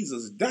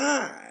Jesus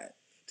died,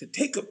 to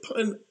take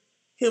upon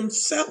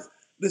himself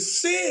the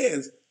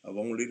sins of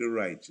only the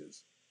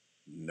righteous.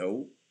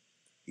 No,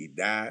 he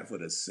died for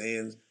the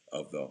sins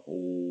of the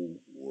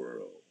whole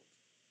world.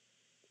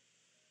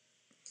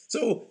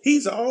 So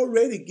he's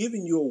already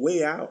given you a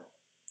way out,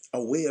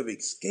 a way of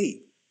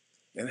escape.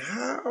 And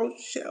how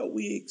shall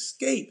we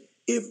escape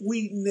if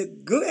we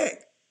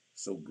neglect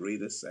so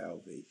great a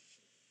salvation?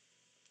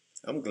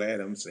 I'm glad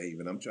I'm saved,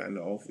 and I'm trying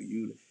to offer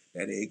you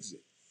that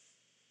exit.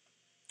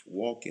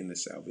 Walk in the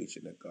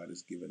salvation that God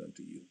has given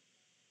unto you.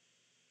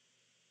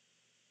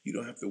 You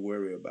don't have to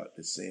worry about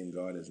the sin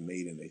God has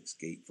made an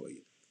escape for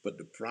you. But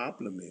the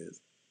problem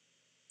is,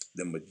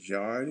 the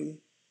majority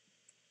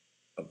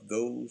of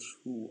those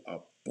who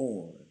are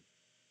born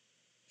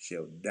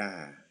shall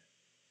die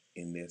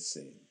in their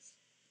sins.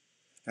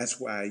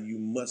 That's why you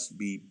must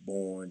be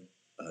born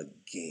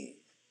again.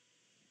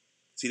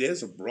 See,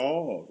 there's a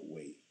broad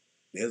way,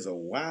 there's a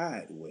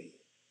wide way,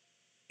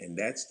 and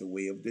that's the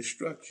way of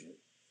destruction.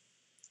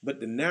 But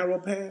the narrow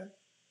path,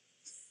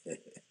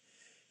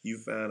 you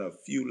find a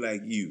few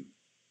like you.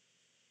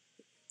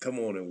 Come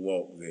on and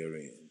walk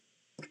therein.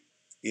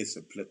 It's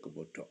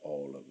applicable to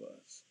all of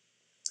us.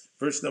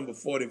 Verse number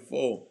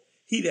 44,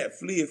 he that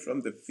fleeth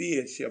from the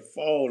fear shall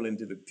fall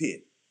into the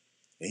pit,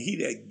 and he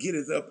that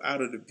getteth up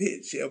out of the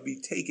pit shall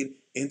be taken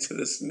into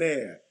the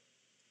snare.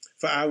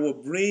 For I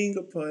will bring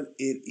upon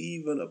it,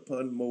 even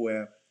upon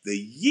Moab, the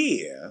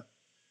year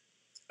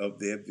of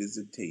their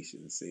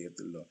visitation, saith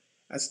the Lord.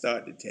 I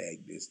start to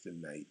tag this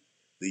tonight,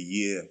 the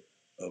year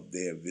of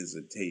their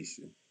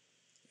visitation.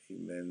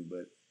 Amen.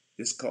 But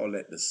just call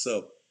that the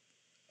sub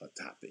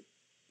topic.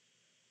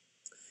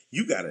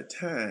 You got a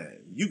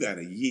time, you got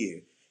a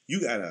year, you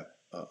got an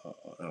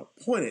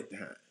appointed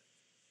time.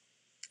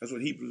 That's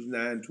what Hebrews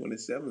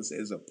 9:27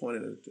 says,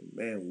 appointed unto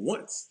man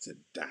once to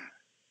die.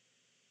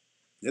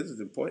 This is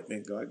the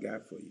appointment God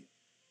got for you.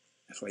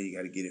 That's why you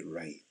got to get it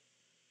right.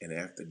 And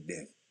after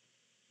death,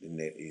 then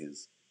there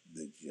is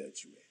the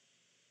judgment.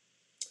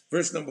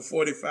 Verse number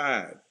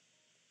 45.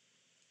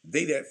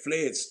 They that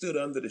fled stood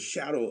under the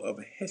shadow of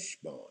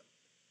Heshbon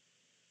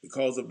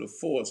because of the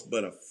force,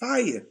 but a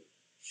fire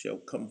shall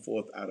come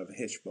forth out of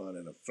Heshbon,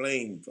 and a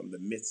flame from the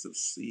midst of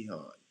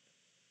Sihon,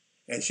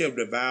 and shall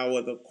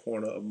devour the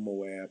corner of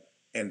Moab,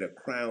 and the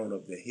crown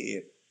of the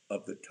head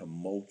of the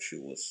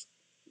tumultuous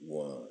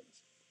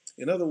ones.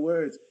 In other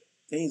words,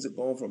 things are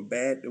going from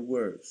bad to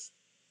worse.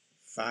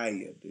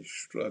 Fire,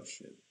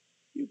 destruction.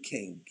 You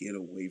can't get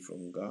away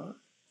from God.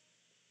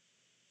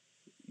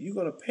 You're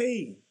going to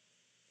pay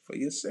for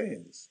your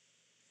sins.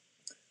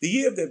 The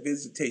year of their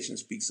visitation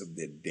speaks of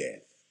their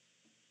death.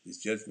 This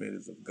judgment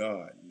is of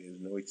God, and there's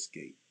no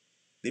escape.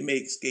 They may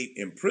escape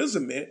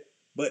imprisonment,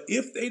 but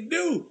if they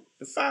do,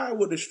 the fire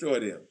will destroy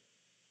them.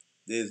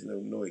 There's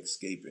no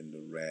escaping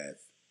the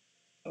wrath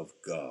of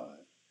God.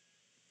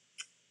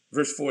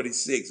 Verse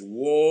 46,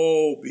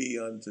 woe be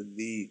unto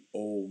thee,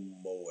 O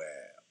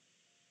Moab.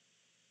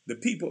 The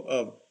people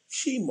of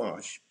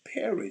Chemosh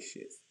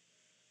perisheth,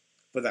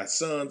 for thy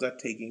sons are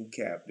taken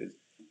captives,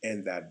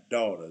 and thy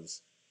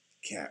daughters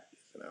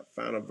captives. And our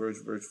final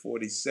verse, verse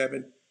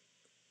 47,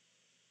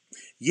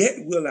 yet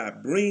will I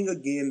bring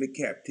again the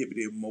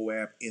captivity of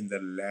Moab in the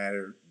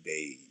latter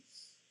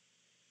days,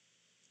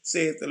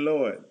 saith the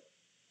Lord.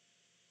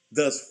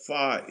 Thus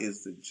far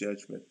is the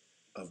judgment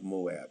of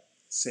Moab.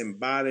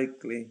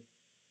 Symbolically,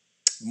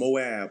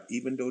 Moab,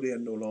 even though they are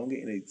no longer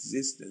in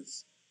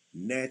existence,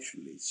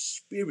 naturally,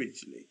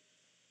 spiritually,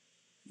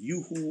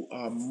 you who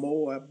are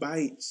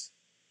Moabites,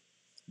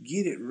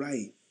 get it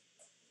right,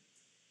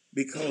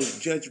 because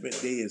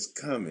judgment day is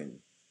coming.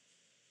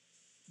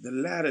 The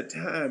latter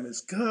time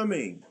is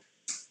coming.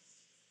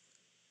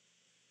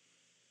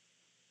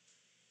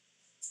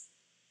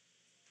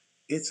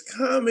 It's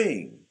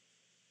coming.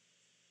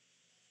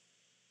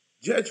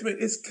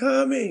 Judgment is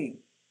coming.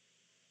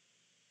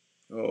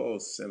 Oh,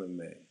 sinner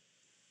man.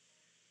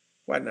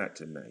 Why not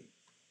tonight?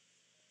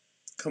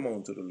 Come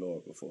on to the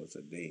Lord before it's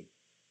a day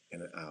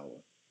and an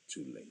hour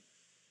too late.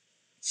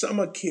 Some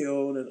are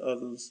killed and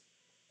others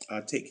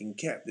are taken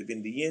captive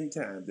in the end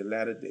time, the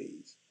latter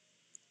days.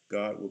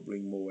 God will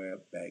bring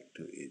Moab back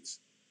to its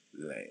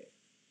land.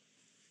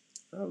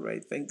 All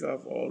right. Thank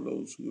God for all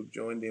those who have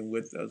joined in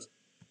with us.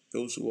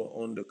 Those who are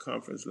on the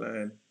conference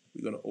line,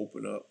 we're going to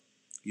open up,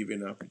 give you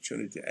an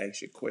opportunity to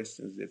ask your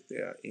questions if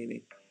there are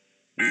any.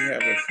 We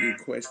have a few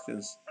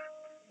questions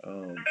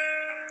um,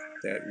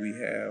 that we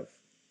have.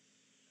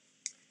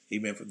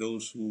 Amen. For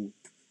those who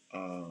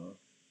are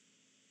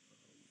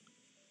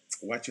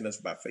watching us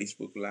by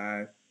Facebook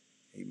Live,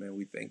 amen.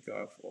 We thank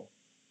God for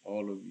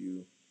all of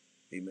you,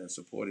 amen,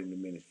 supporting the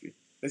ministry.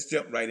 Let's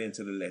jump right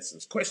into the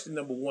lessons. Question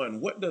number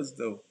 1: what does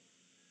the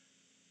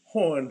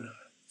horn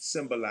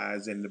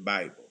symbolize in the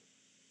Bible?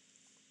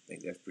 I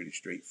think that's pretty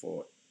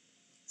straightforward.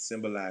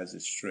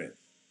 Symbolizes strength.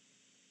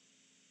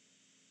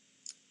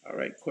 All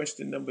right,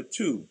 question number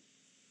 2: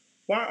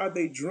 why are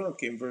they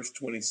drunk in verse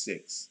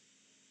 26?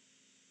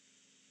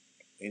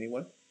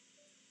 Anyone?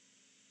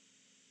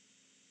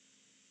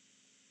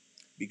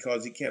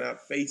 Because he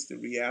cannot face the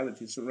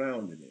reality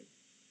surrounding him,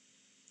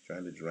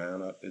 trying to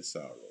drown out their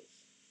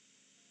sorrows.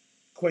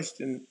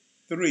 Question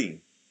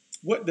 3: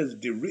 what does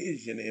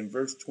derision in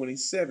verse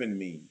 27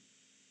 mean?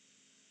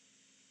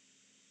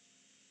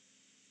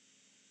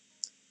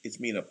 It's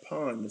mean a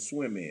pond to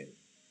swim in.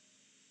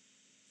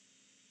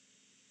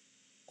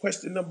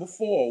 Question number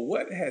 4: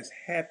 what has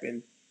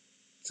happened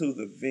to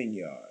the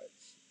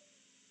vineyards?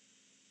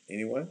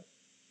 Anyone?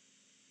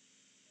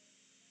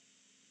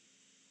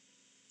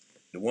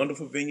 The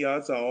wonderful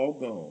vineyards are all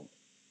gone.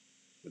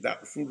 Without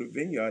the fruit of the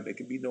vineyard, there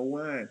can be no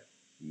wine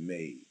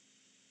made.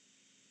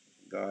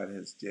 God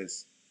has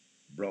just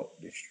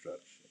brought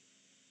destruction.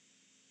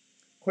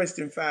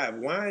 Question 5: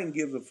 wine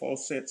gives a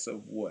false sense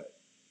of what?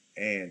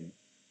 And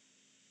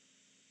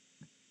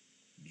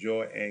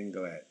joy and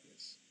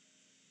gladness.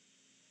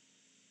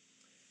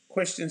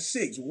 Question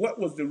 6: what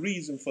was the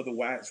reason for the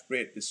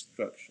widespread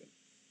destruction?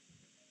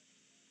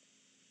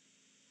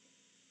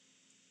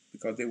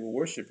 Because they were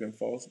worshiping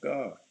false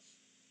gods.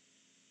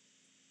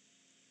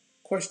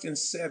 Question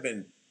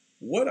 7: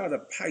 what are the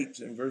pipes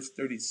in verse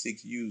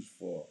 36 used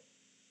for?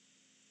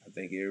 I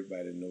think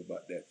everybody know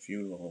about that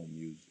funeral home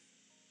music.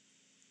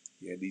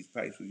 Yeah, these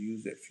pipes were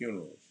used at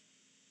funerals.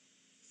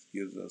 This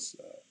gives us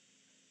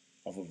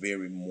of a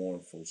very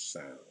mournful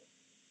sound.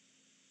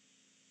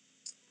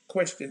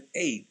 Question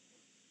 8: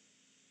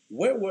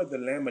 where were the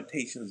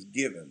lamentations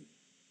given?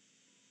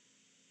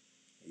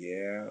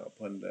 Yeah,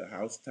 upon the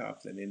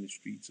housetops and in the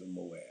streets of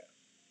Moab.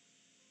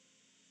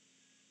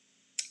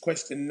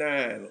 Question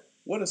 9: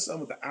 what are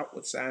some of the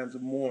outward signs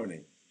of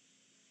mourning?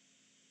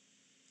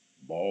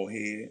 Bald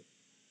head,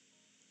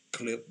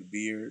 clipped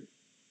beard,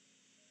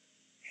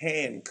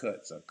 hand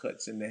cuts or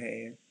cuts in the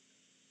hand,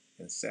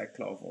 and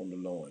sackcloth on the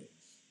loins.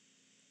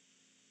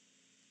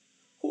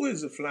 Who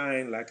is the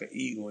flying like an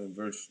eagle in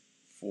verse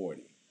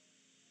 40?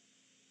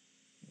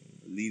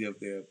 Leader of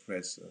their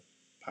oppressor,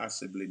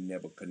 possibly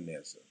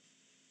Nebuchadnezzar.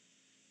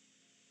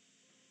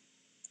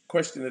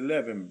 Question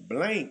 11: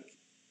 blank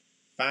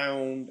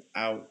found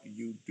out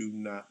you do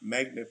not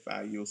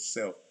magnify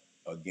yourself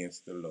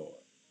against the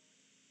Lord.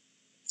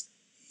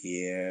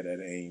 Yeah,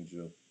 that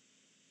angel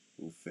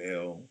who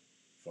fell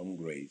from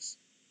grace,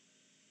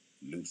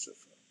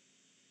 Lucifer.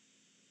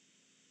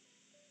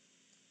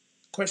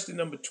 Question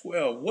number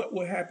 12: what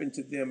will happen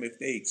to them if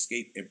they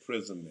escape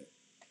imprisonment?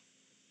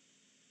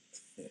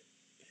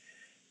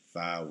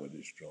 Fire will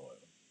destroy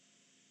them.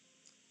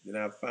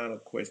 Then our final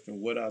question: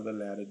 what are the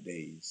latter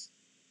days?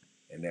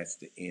 And that's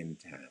the end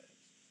times.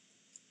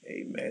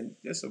 Amen.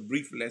 Just a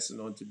brief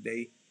lesson on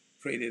today.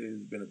 Pray that it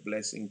has been a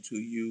blessing to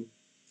you.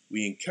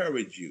 We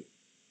encourage you.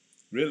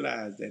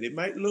 Realize that it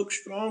might look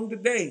strong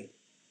today,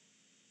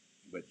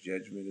 but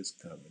judgment is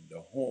coming.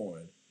 The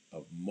horn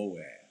of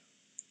Moab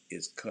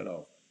is cut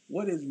off.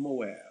 What is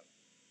Moab?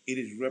 It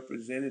is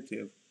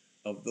representative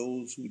of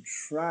those who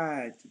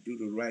try to do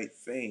the right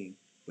thing,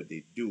 but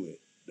they do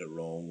it the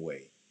wrong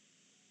way.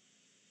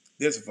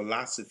 There's a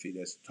philosophy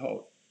that's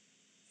taught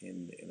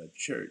in a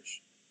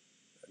church,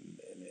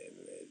 and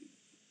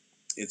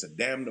it's a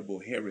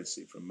damnable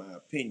heresy from my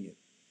opinion.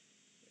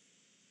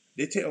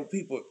 They tell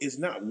people it's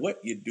not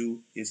what you do,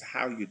 it's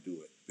how you do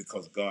it,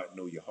 because God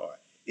knows your heart.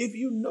 If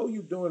you know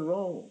you're doing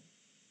wrong,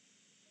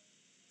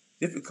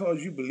 just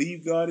because you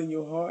believe God in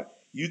your heart,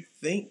 you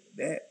think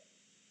that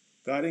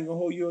God ain't gonna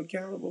hold you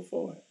accountable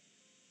for it.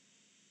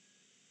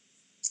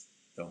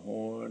 The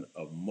horn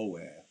of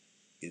Moab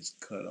is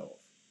cut off.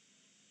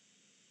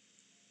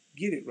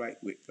 Get it right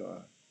with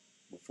God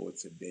before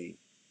it's a day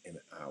and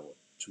an hour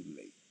too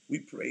late. We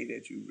pray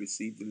that you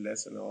receive the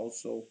lesson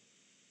also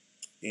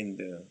in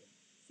the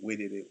way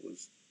that it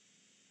was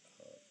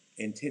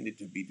intended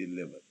to be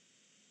delivered.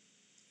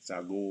 It's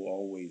our goal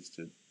always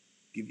to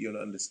give you an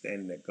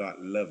understanding that God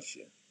loves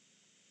you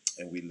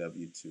and we love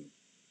you too.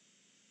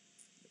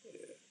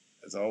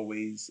 As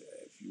always,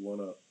 if you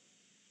want a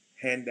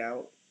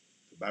handout,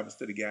 the Bible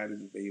study guide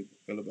is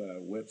available at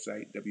our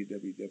website,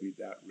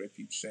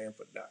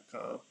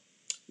 www.refugesanford.com.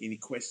 Any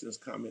questions,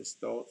 comments,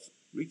 thoughts,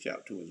 reach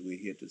out to us. We're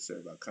here to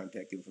serve. Our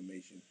contact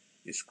information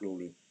is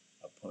scrolling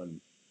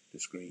upon the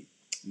screen.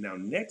 Now,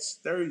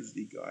 next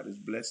Thursday, God has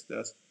blessed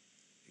us.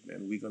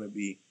 Amen. We're going to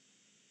be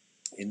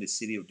in the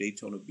city of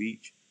Daytona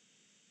Beach,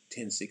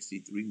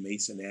 1063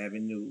 Mason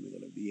Avenue. We're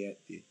going to be at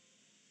the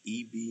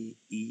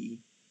EBE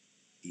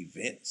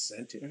Event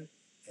Center,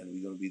 and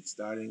we're going to be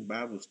starting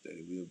Bible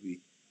study. We'll be,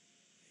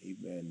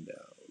 amen,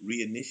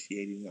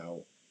 reinitiating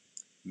our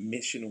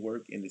mission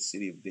work in the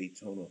city of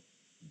Daytona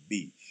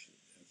Beach.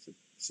 That's a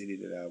city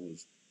that I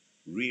was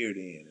reared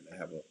in, and I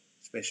have a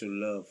special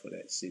love for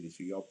that city.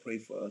 So y'all pray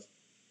for us,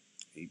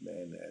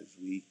 amen, as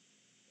we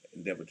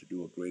endeavor to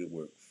do a greater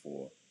work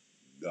for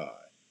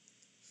God.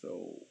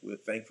 So we're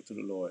thankful to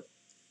the Lord,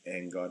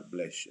 and God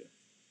bless you.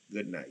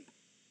 Good night.